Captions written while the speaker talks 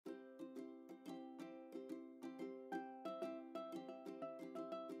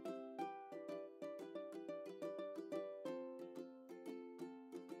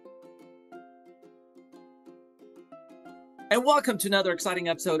And welcome to another exciting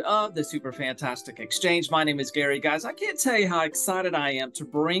episode of the Super Fantastic Exchange. My name is Gary. Guys, I can't tell you how excited I am to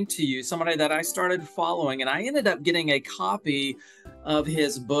bring to you somebody that I started following, and I ended up getting a copy of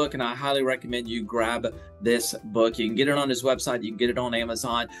his book, and I highly recommend you grab this book. You can get it on his website. You can get it on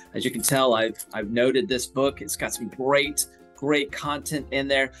Amazon. As you can tell, I've noted this book. It's got some great content in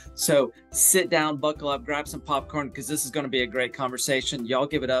there. So sit down, buckle up, grab some popcorn, because this is going to be a great conversation. Y'all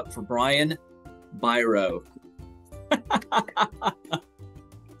give it up for Brian Biro.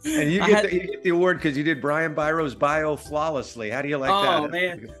 And you get the award because you did Brian Biro's bio flawlessly. How do you like that? Oh,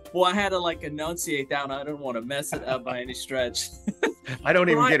 man. Well, I had to enunciate that one. I didn't want to mess it up by any stretch. I don't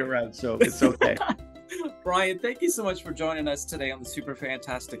even get it right, so it's okay. Brian, thank you so much for joining us today on the Super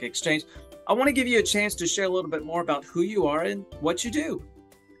Fantastic Exchange. I want to give you a chance to share a little bit more about who you are and what you do.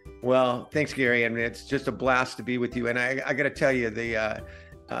 Well, thanks, Gary. I mean, it's just a blast to be with you. And I got to tell you,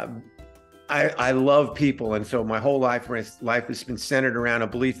 I love people. And so my whole life has been centered around a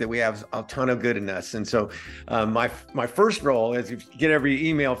belief that we have a ton of good in us. And so my first role is, if you get every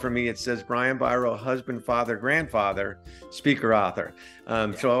email from me, it says Brian Biro, husband, father, grandfather, speaker, author.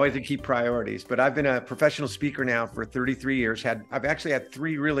 So I always keep priorities. But I've been a professional speaker now for 33 years. I've actually had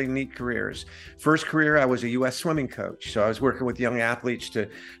three really neat careers. First career, I was a U.S. swimming coach. So I was working with young athletes to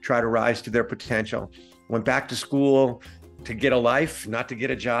try to rise to their potential. Went back to school to get a life, not to get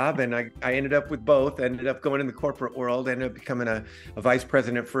a job. And I ended up with both. I ended up going in the corporate world, ended up becoming a vice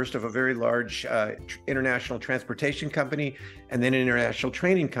president first of a very large international transportation company, and then an international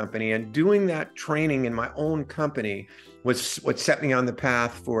training company. And doing that training in my own company was what set me on the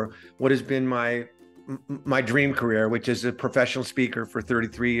path for what has been my dream career, which is a professional speaker for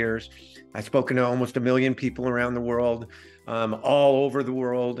 33 years. I've spoken to almost 1 million people around the world, all over the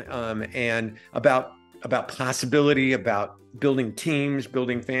world, and about possibility, about building teams,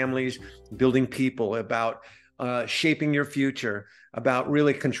 building families, building people, about shaping your future, about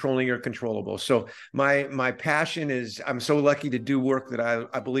really controlling your controllables. So my passion is, I'm so lucky to do work that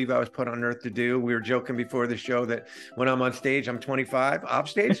I believe I was put on earth to do. We were joking before the show that when I'm on stage, I'm 25, off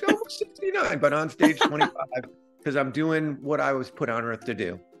stage, almost 69, but on stage 25, because I'm doing what I was put on earth to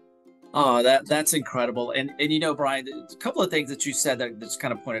do. Oh, that's incredible. And you know, Brian, a couple of things that you said that just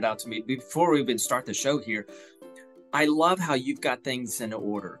kind of pointed out to me before we even start the show here. I love how you've got things in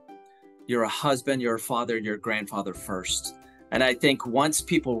order. You're a husband, you're a father, you're a grandfather first. And I think once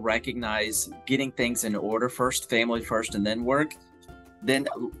people recognize getting things in order first, family first, and then work, then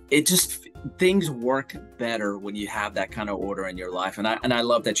things work better when you have that kind of order in your life. And I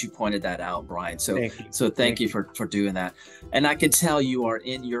love that you pointed that out, Brian. So thank you for doing that. And I can tell you are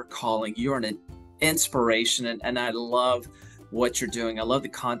in your calling. You're an inspiration, and I love what you're doing. I love the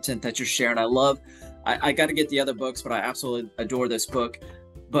content that you're sharing. I got to get the other books, but I absolutely adore this book.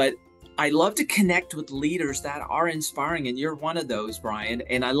 But I love to connect with leaders that are inspiring, and you're one of those, Brian.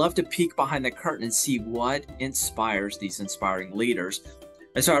 And I love to peek behind the curtain and see what inspires these inspiring leaders.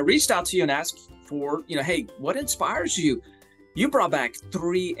 And so I reached out to you and asked for, hey, what inspires you? You brought back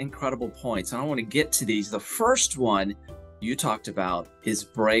 3 incredible points, and I want to get to these. The first one you talked about is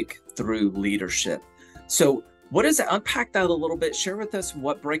breakthrough leadership. So what does that? Unpack that a little bit. Share with us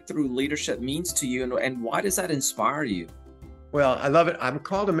what breakthrough leadership means to you, and why does that inspire you? Well, I love it. I'm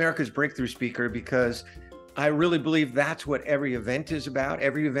called America's Breakthrough Speaker because I really believe that's what every event is about.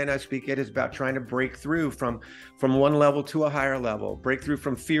 Every event I speak at is about trying to break through from one level to a higher level, break through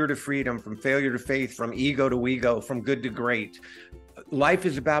from fear to freedom, from failure to faith, from ego to we-go, from good to great. Life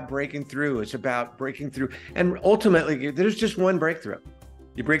is about breaking through. It's about breaking through. And ultimately, there's just one breakthrough.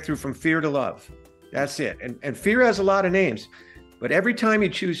 You break through from fear to love. That's it. And fear has a lot of names, but every time you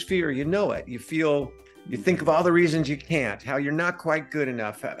choose fear, you know it. You think of all the reasons you can't, how you're not quite good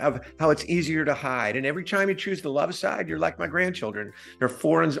enough, how it's easier to hide. And every time you choose the love side, you're like my grandchildren. They're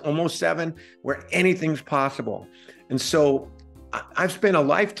 4 and almost 7, where anything's possible. And so I've spent a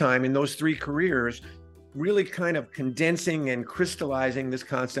lifetime in those 3 careers really kind of condensing and crystallizing this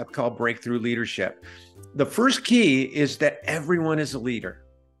concept called breakthrough leadership. The first key is that everyone is a leader.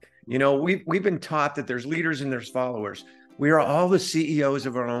 We've been taught that there's leaders and there's followers. We are all the CEOs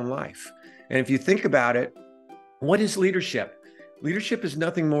of our own life. And if you think about it, what is leadership? Leadership is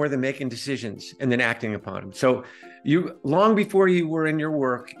nothing more than making decisions and then acting upon them. So long before you were in your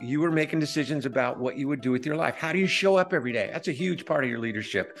work, you were making decisions about what you would do with your life. How do you show up every day? That's a huge part of your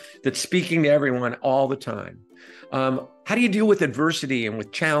leadership, that's speaking to everyone all the time. How do you deal with adversity and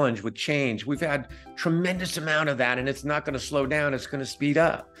with challenge, with change? We've had tremendous amount of that, and it's not going to slow down. It's going to speed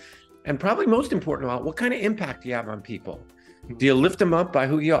up. And probably most important of all, what kind of impact do you have on people? Do you lift them up by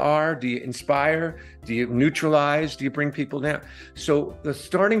who you are? Do you inspire? Do you neutralize? Do you bring people down? So the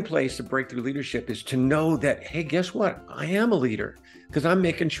starting place of breakthrough leadership is to know that, hey, guess what? I am a leader because I'm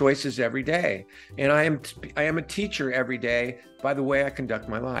making choices every day. And I am a teacher every day by the way I conduct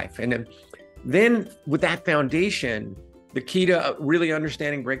my life. And then with that foundation, the key to really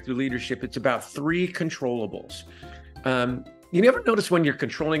understanding breakthrough leadership, it's about 3 controllables. You never notice when you're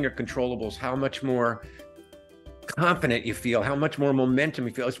controlling your controllables, how much more confident you feel, how much more momentum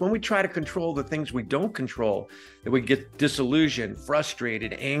you feel. It's when we try to control the things we don't control that we get disillusioned,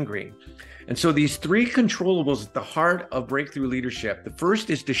 frustrated, angry. And so these 3 controllables at the heart of breakthrough leadership. The first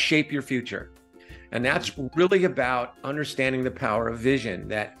is to shape your future. And that's really about understanding the power of vision,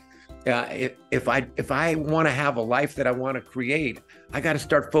 that if I want to have a life that I want to create, I got to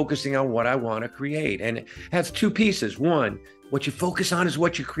start focusing on what I want to create. And it has 2 pieces. One, what you focus on is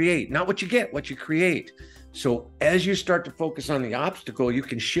what you create, not what you get, what you create. So as you start to focus on the obstacle, you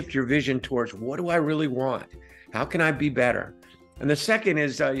can shift your vision towards, what do I really want? How can I be better? And the second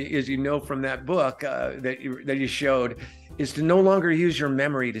is, as you know from that book that you showed, is to no longer use your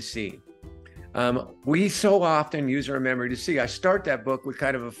memory to see. We so often use our memory to see. I start that book with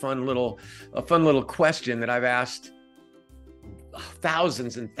kind of a fun little question that I've asked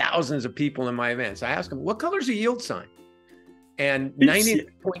thousands and thousands of people in my events. I ask them, what color is a yield sign? And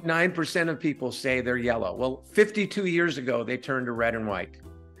 90.9% of people say they're yellow. Well, 52 years ago, they turned to red and white.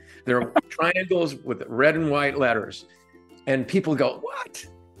 They're triangles with red and white letters. And people go, what?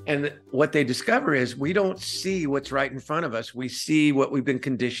 And what they discover is we don't see what's right in front of us. We see what we've been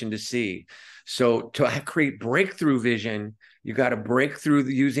conditioned to see. So to create breakthrough vision, you got to break through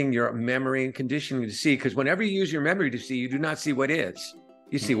using your memory and conditioning to see, because whenever you use your memory to see, you do not see what is,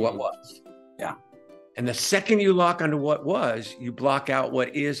 you see what was. Yeah. And the second you lock onto what was, you block out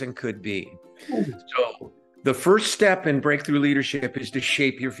what is and could be. So the first step in breakthrough leadership is to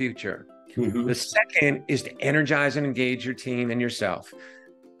shape your future. The second is to energize and engage your team and yourself.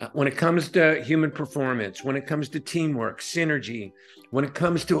 When it comes to human performance, when it comes to teamwork, synergy, when it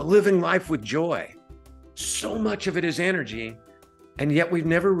comes to living life with joy, so much of it is energy. And yet we've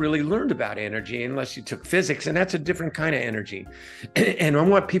never really learned about energy unless you took physics, and that's a different kind of energy. And I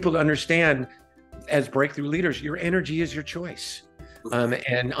want people to understand, as breakthrough leaders, your energy is your choice.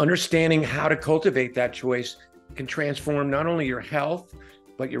 And understanding how to cultivate that choice can transform not only your health,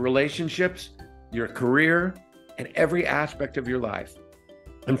 but your relationships, your career, and every aspect of your life.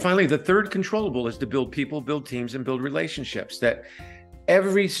 And finally, the third controllable is to build people, build teams, and build relationships. That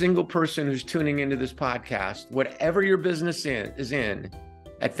every single person who's tuning into this podcast, whatever your business is in,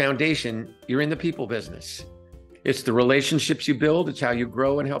 at Foundation, you're in the people business. It's the relationships you build. It's how you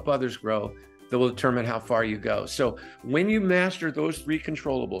grow and help others grow that will determine how far you go. So when you master those 3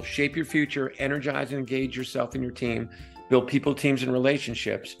 controllables, shape your future, energize and engage yourself and your team, build people, teams, and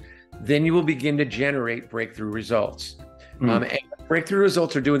relationships, then you will begin to generate breakthrough results. And breakthrough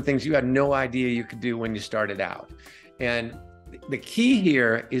results are doing things you had no idea you could do when you started out. And the key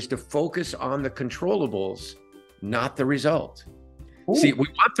here is to focus on the controllables, not the result. See, we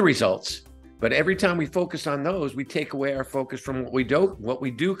want the results, but every time we focus on those, we take away our focus from what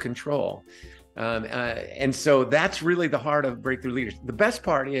we do control. And so that's really the heart of breakthrough leadership. The best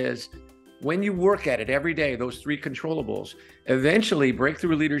part is when you work at it every day, those 3 controllables, eventually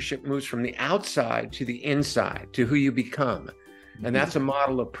breakthrough leadership moves from the outside to the inside, to who you become. And that's a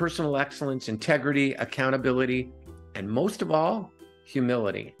model of personal excellence, integrity, accountability, and most of all,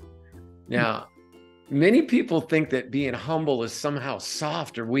 humility. Now, many people think that being humble is somehow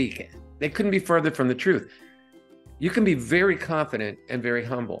soft or weak. They couldn't be further from the truth. You can be very confident and very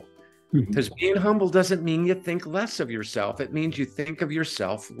humble. Because being humble doesn't mean you think less of yourself. It means you think of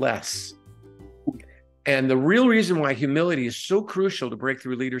yourself less. And the real reason why humility is so crucial to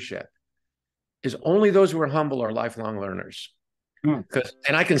breakthrough leadership is only those who are humble are lifelong learners.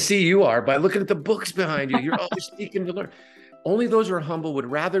 And I can see you are by looking at the books behind you. You're always seeking to learn. Only those who are humble would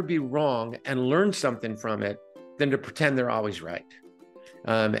rather be wrong and learn something from it than to pretend they're always right.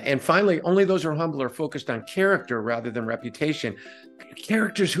 And finally, only those who are humble are focused on character rather than reputation.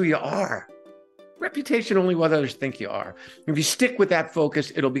 Character is who you are. Reputation only what others think you are. If you stick with that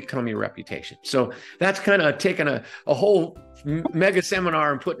focus, it'll become your reputation. So that's kind of taking a whole mega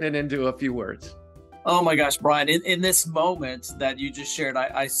seminar and putting it into a few words. Oh my gosh, Brian, in this moment that you just shared,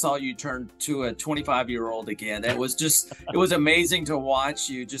 I saw you turn to a 25-year-old again. It was amazing to watch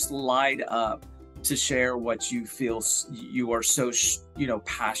you just light up to share what you feel you are so,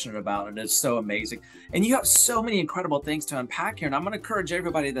 passionate about. And it's so amazing. And you have so many incredible things to unpack here. And I'm going to encourage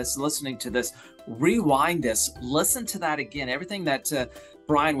everybody that's listening to this, rewind this, listen to that again. Everything that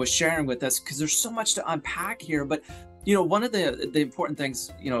Brian was sharing with us, because there's so much to unpack here. But, you know, one of the important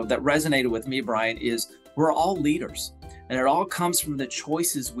things, you know, that resonated with me, Brian, is we're all leaders, and it all comes from the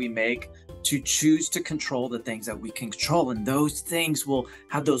choices we make to choose to control the things that we can control. And those things will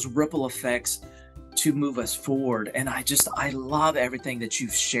have those ripple effects to move us forward. And I love everything that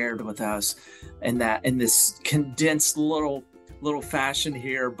you've shared with us in this condensed little fashion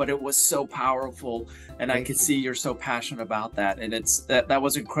here, but it was so powerful. And I could see you're so passionate about that. And that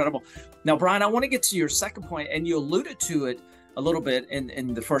was incredible. Now, Brian, I want to get to your second point, and you alluded to it a little bit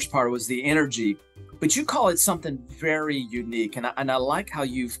in the first part, was the energy, but you call it something very unique. And I like how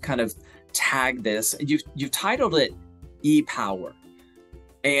you've kind of tagged this. You've titled it E-Power.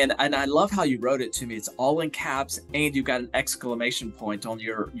 And I love how you wrote it to me. It's all in caps, and you've got an exclamation point on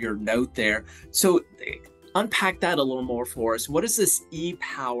your note there. So unpack that a little more for us. What is this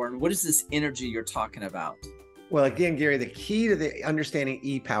E-Power, and what is this energy you're talking about? Well, again, Gary, the key to the understanding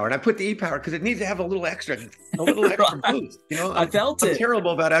E-Power, and I put the E-Power because it needs to have a little extra Right. boost. You know, I felt it. I'm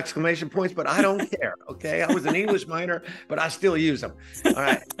terrible about exclamation points, but I don't care. Okay, I was an English minor, but I still use them. All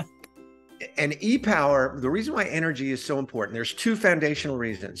right. And E-Power, the reason why energy is so important, there's two foundational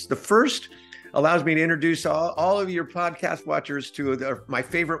reasons. The first allows me to introduce all of your podcast watchers to my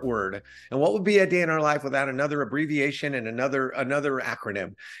favorite word. And what would be a day in our life without another abbreviation and another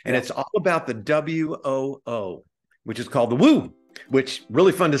acronym? And it's all about the WOO, which is called the WOO, which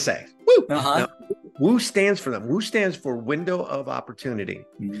really fun to say. Woo! Now, WOO stands for them. WOO stands for window of opportunity.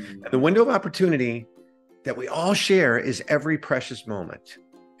 And the window of opportunity that we all share is every precious moment.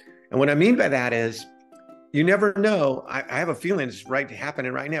 And what I mean by that is, you never know. I have a feeling it's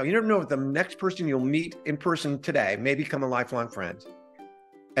happening right now. You never know if the next person you'll meet in person today may become a lifelong friend,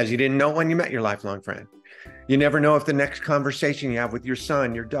 as you didn't know when you met your lifelong friend. You never know if the next conversation you have with your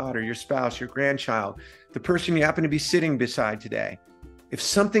son, your daughter, your spouse, your grandchild, the person you happen to be sitting beside today, if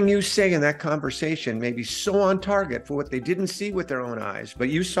something you say in that conversation may be so on target for what they didn't see with their own eyes, but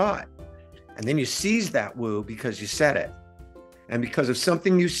you saw it. And then you seize that woo because you said it. And because of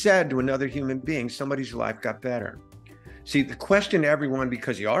something you said to another human being, somebody's life got better. See, the question to everyone,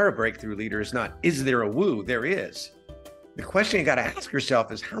 because you are a breakthrough leader, is not, is there a woo? There is. The question you got to ask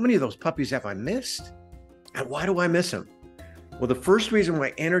yourself is, how many of those puppies have I missed? And why do I miss them? Well, the first reason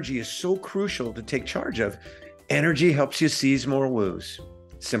why energy is so crucial to take charge of, energy helps you seize more woos.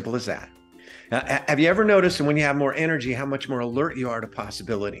 Simple as that. Now, have you ever noticed that when you have more energy, how much more alert you are to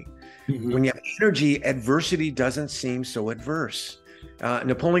possibility? When you have energy, adversity doesn't seem so adverse.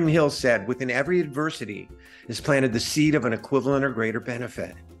 Napoleon Hill said, within every adversity is planted the seed of an equivalent or greater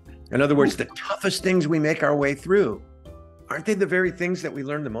benefit. In other words, the toughest things we make our way through, aren't they the very things that we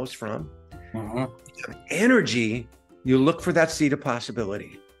learn the most from? Energy, you look for that seed of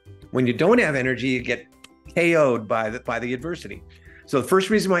possibility. When you don't have energy, you get KO'd by the adversity. So the first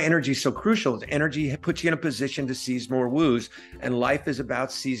reason why energy is so crucial is energy puts you in a position to seize more woos, and life is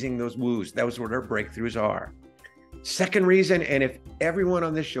about seizing those woos. That was what our breakthroughs are. Second reason, and if everyone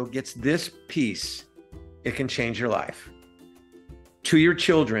on this show gets this piece, it can change your life. To your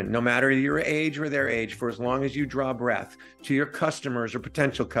children, no matter your age or their age, for as long as you draw breath, to your customers or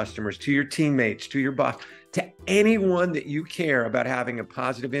potential customers, to your teammates, to your boss, to anyone that you care about having a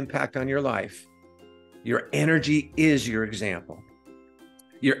positive impact on your life, your energy is your example.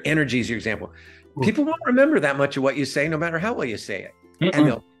 Your energy is your example. People won't remember that much of what you say, no matter how well you say it. And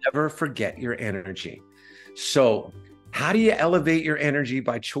they'll never forget your energy. So how do you elevate your energy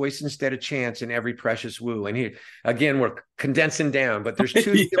by choice instead of chance in every precious woo? And here, again, we're condensing down, but there's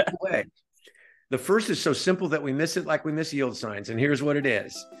two simple ways. The first is so simple that we miss it like we miss yield signs. And here's what it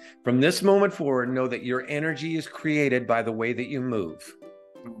is. From this moment forward, know that your energy is created by the way that you move,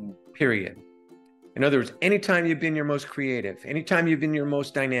 period. In other words, anytime you've been your most creative, anytime you've been your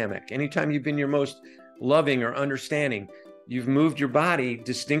most dynamic, anytime you've been your most loving or understanding, you've moved your body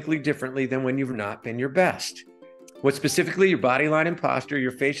distinctly differently than when you've not been your best. What specifically? Your body line and posture,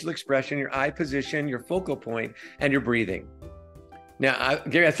 your facial expression, your eye position, your focal point, and your breathing. Now,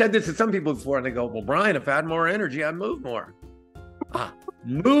 Gary, I said this to some people before, and they go, well, Brian, if I had more energy, I'd move more.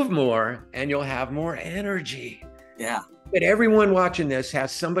 Move more, and you'll have more energy. Yeah. But everyone watching this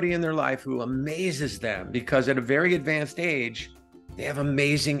has somebody in their life who amazes them because at a very advanced age, they have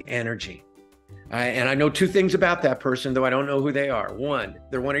amazing energy. And I know two things about that person, though I don't know who they are. One,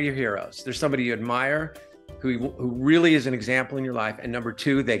 they're one of your heroes. There's somebody you admire who really is an example in your life. And number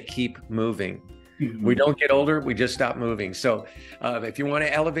two, they keep moving. We don't get older, we just stop moving. So if you want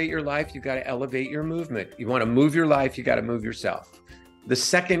to elevate your life, you got to elevate your movement. You want to move your life, you got to move yourself. The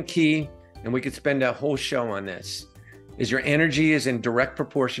second key, and we could spend a whole show on this, is your energy is in direct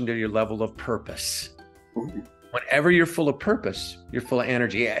proportion to your level of purpose. Whenever you're full of purpose, you're full of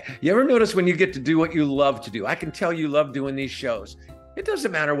energy. You ever notice when you get to do what you love to do? I can tell you love doing these shows. It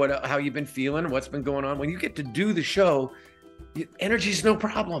doesn't matter how you've been feeling, what's been going on. When you get to do the show, energy is no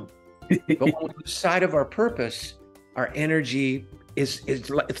problem. But when we lose sight of our purpose, our energy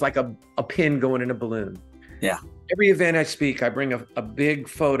it's like a pin going in a balloon. Yeah. Every event I speak, I bring a big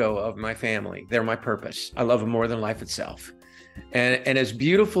photo of my family. They're my purpose. I love them more than life itself. And as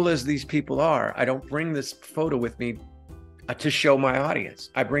beautiful as these people are, I don't bring this photo with me to show my audience.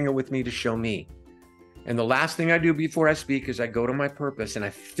 I bring it with me to show me. And the last thing I do before I speak is I go to my purpose and I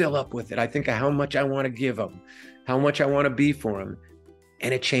fill up with it. I think of how much I want to give them, how much I want to be for them.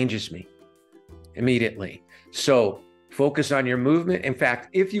 And it changes me immediately. So focus on your movement. In fact,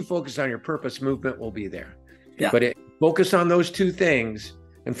 if you focus on your purpose, movement will be there. Yeah. But focus on those two things.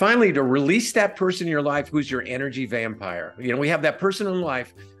 And finally, to release that person in your life who's your energy vampire. You know, we have that person in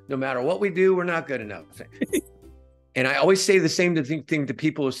life, no matter what we do, we're not good enough. And I always say the same thing to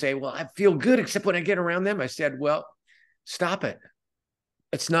people who say, well, I feel good, except when I get around them. I said, well, stop it.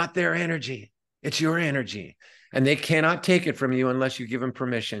 It's not their energy. It's your energy. And they cannot take it from you unless you give them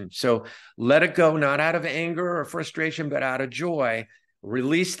permission. So let it go, not out of anger or frustration, but out of joy.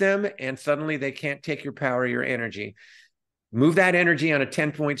 Release them, and suddenly they can't take your power, your energy. Move that energy on a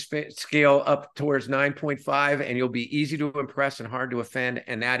 10-point scale up towards 9.5, and you'll be easy to impress and hard to offend.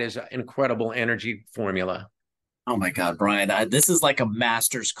 And that is an incredible energy formula. Oh my God, Brian, this is like a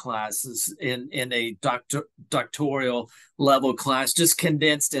master's class in a doctoral level class, just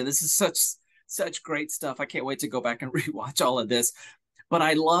condensed in. This is such great stuff. I can't wait to go back and rewatch all of this. But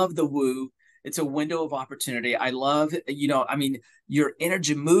I love the woo. It's a window of opportunity. I love, your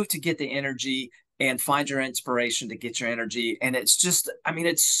energy, move to get the energy and find your inspiration to get your energy. And it's just,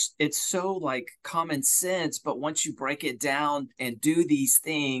 it's so like common sense, but once you break it down and do these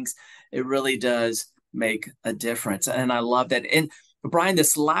things, it really does make a difference. And I love that. And Brian,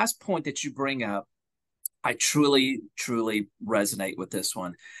 this last point that you bring up, I truly, truly resonate with this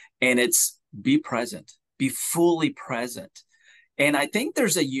one. And it's be present, be fully present. And I think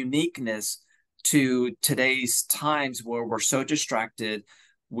there's a uniqueness to today's times where we're so distracted.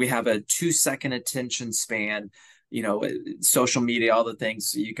 We have a 2-second attention span, social media, all the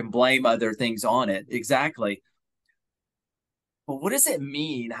things. You can blame other things on it. Exactly. But what does it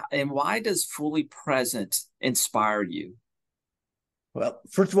mean? And why does fully present inspire you? Well,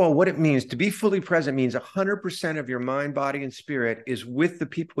 first of all, what it means to be fully present means 100% of your mind, body, and spirit is with the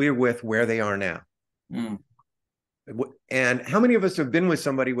people you're with where they are now. Mm. And how many of us have been with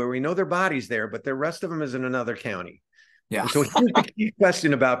somebody where we know their body's there, but the rest of them is in another county? Yeah. So here's the key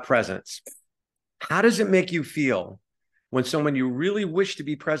question about presence. How does it make you feel when someone you really wish to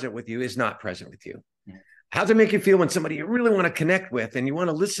be present with you is not present with you? How does it make you feel when somebody you really want to connect with and you want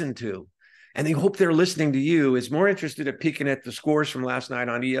to listen to, and they hope they're listening to you, is more interested at peeking at the scores from last night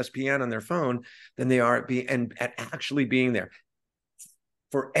on ESPN on their phone than they are at actually being there?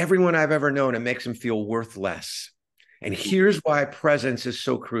 For everyone I've ever known, it makes them feel worth less. And here's why presence is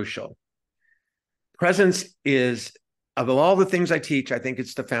so crucial. Presence is, of all the things I teach, I think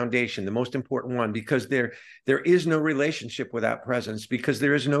it's the foundation, the most important one, because there is no relationship without presence, because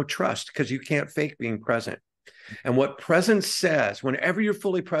there is no trust, because you can't fake being present. And what presence says, whenever you're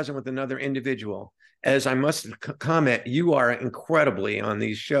fully present with another individual, as I must comment, you are incredibly on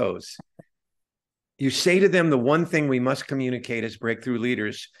these shows. You say to them the one thing we must communicate as breakthrough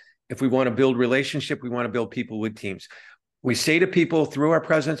leaders. If we want to build relationship, we want to build people with teams. We say to people through our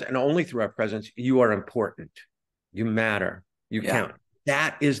presence, and only through our presence, you are important. You matter. You count.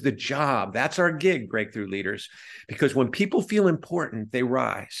 That is the job. That's our gig, breakthrough leaders. Because when people feel important, they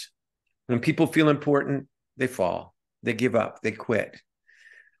rise. When people feel important, they fall. They give up. They quit.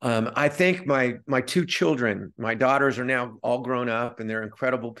 I think my 2 children, my daughters are now all grown up and they're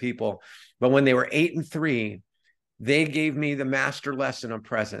incredible people. But when they were 8 and 3, they gave me the master lesson of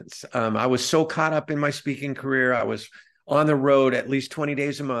presence. I was so caught up in my speaking career. I was on the road at least 20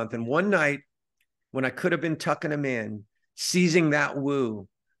 days a month. And one night, when I could have been tucking them in, seizing that woo,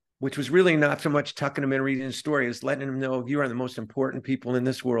 which was really not so much tucking them in, reading a story, is letting them know you are the most important people in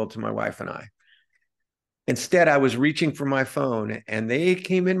this world to my wife and I. Instead, I was reaching for my phone, and they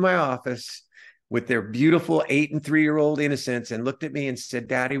came in my office with their beautiful 8 and 3-year-old innocence and looked at me and said,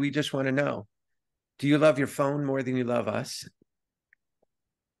 "Daddy, we just want to know, do you love your phone more than you love us?"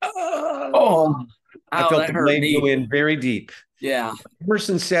 Oh, I felt the blame go in very deep. Yeah. The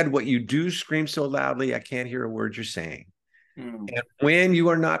person said, "What you do scream so loudly, I can't hear a word you're saying." And when you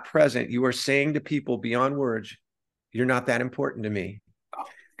are not present, you are saying to people beyond words, "You're not that important to me."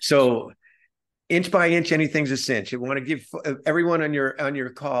 So inch by inch, anything's a cinch. You want to give everyone on your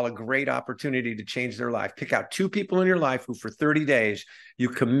call a great opportunity to change their life. Pick out 2 people in your life who for 30 days you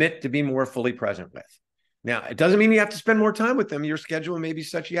commit to be more fully present with. Now, it doesn't mean you have to spend more time with them. Your schedule may be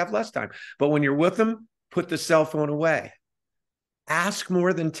such you have less time. But when you're with them, put the cell phone away. Ask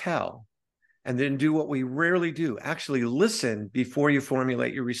more than tell. And then do what we rarely do. Actually listen before you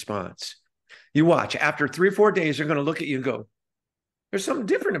formulate your response. You watch. After 3 or 4 days, they're going to look at you and go, there's something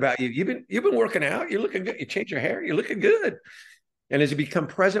different about you. You've been working out. You're looking good. You change your hair. You're looking good. And as you become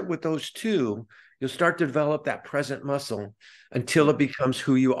present with those 2, you'll start to develop that present muscle until it becomes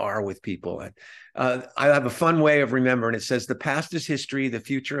who you are with people. And I have a fun way of remembering. It says the past is history, the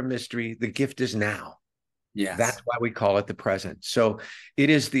future a mystery, the gift is now. Yes. That's why we call it the present. So it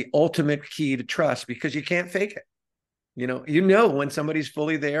is the ultimate key to trust, because you can't fake it. You know when somebody's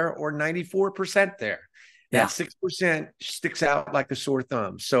fully there or 94% there. That 6% sticks out like a sore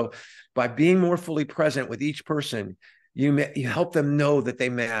thumb. So by being more fully present with each person, you help them know that they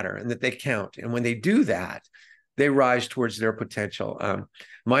matter and that they count. And when they do that, they rise towards their potential.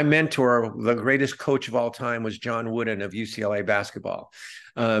 My mentor, the greatest coach of all time, was John Wooden of UCLA basketball.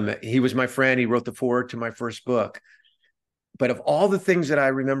 He was my friend. He wrote the foreword to my first book. But of all the things that I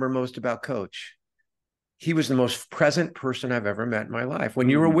remember most about Coach, he was the most present person I've ever met in my life. When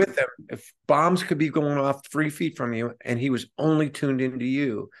you were with him, if bombs could be going off 3 feet from you, and he was only tuned into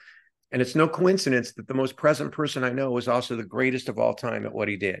you. And it's no coincidence that the most present person I know was also the greatest of all time at what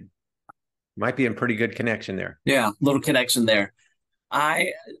he did. Might be a pretty good connection there. Yeah, little connection there.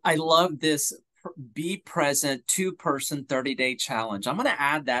 I love this be present 2-person 30-day challenge. I'm going to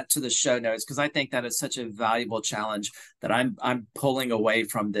add that to the show notes because I think that is such a valuable challenge that I'm pulling away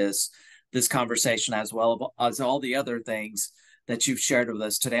from this conversation, as well as all the other things that you've shared with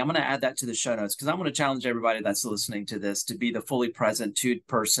us today. I'm going to add that to the show notes because I'm going to challenge everybody that's listening to this to be the fully present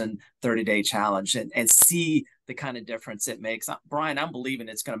 2-person 30-day challenge and see the kind of difference it makes. Brian, I'm believing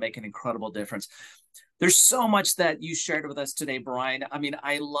it's going to make an incredible difference. There's so much that you shared with us today, Brian. I mean,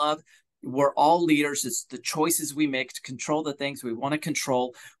 I love, we're all leaders. It's the choices we make to control the things we want to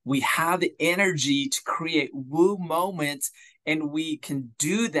control. We have the energy to create woo moments, and we can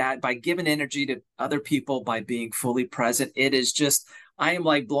do that by giving energy to other people, by being fully present. It is just, I am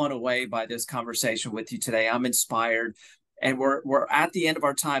like blown away by this conversation with you today. I'm inspired, and we're at the end of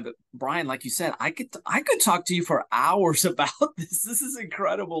our time. But Brian, like you said, I could talk to you for hours about this. This is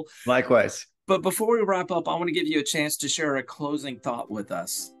incredible. Likewise. But before we wrap up, I want to give you a chance to share a closing thought with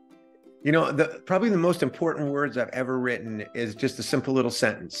us. Probably the most important words I've ever written is just a simple little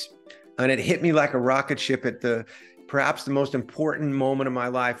sentence. And it hit me like a rocket ship at perhaps the most important moment of my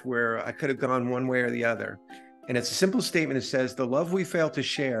life where I could have gone one way or the other. And it's a simple statement. It says, the love we fail to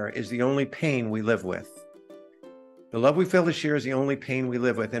share is the only pain we live with. The love we fail to share is the only pain we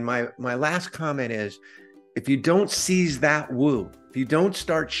live with. And my last comment is, if you don't seize that woo, if you don't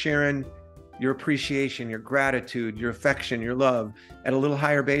start sharing your appreciation, your gratitude, your affection, your love at a little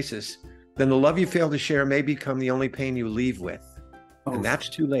higher basis, then the love you fail to share may become the only pain you leave with. And that's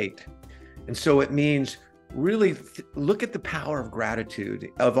too late. And so it means really look at the power of gratitude.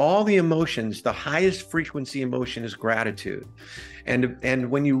 Of all the emotions, the highest frequency emotion is gratitude.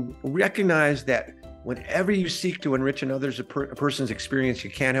 And when you recognize that whenever you seek to enrich another's a person's experience, you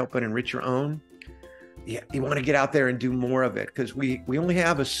can't help but enrich your own. You want to get out there and do more of it, because we only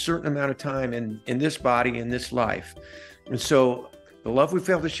have a certain amount of time in this body, in this life. And so the love we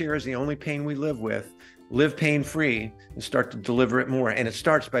fail to share is the only pain we live with. Live pain-free and start to deliver it more. And it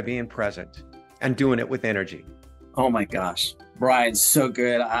starts by being present and doing it with energy. Oh my gosh, Brian, so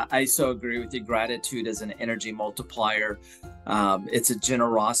good. I so agree with you. Gratitude is an energy multiplier. It's a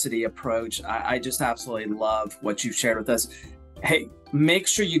generosity approach. I just absolutely love what you've shared with us. Hey, make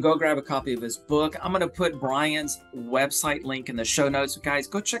sure you go grab a copy of his book. I'm going to put Brian's website link in the show notes. Guys,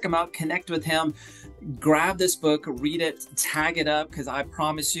 go check him out, connect with him, grab this book, read it, tag it up, because I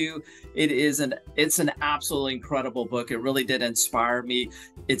promise you it's an absolutely incredible book. It really did inspire me.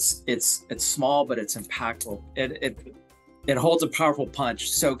 It's small, but it's impactful. It holds a powerful punch.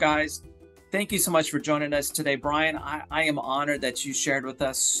 So guys, thank you so much for joining us today. Brian, I am honored that you shared with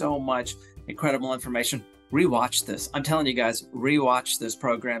us so much incredible information. Rewatch this. I'm telling you guys, rewatch this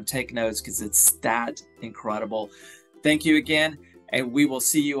program, take notes, because it's that incredible. Thank you again, and we will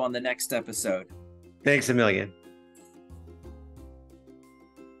see you on the next episode. Thanks a million.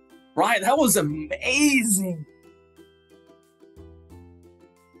 Brian, that was amazing.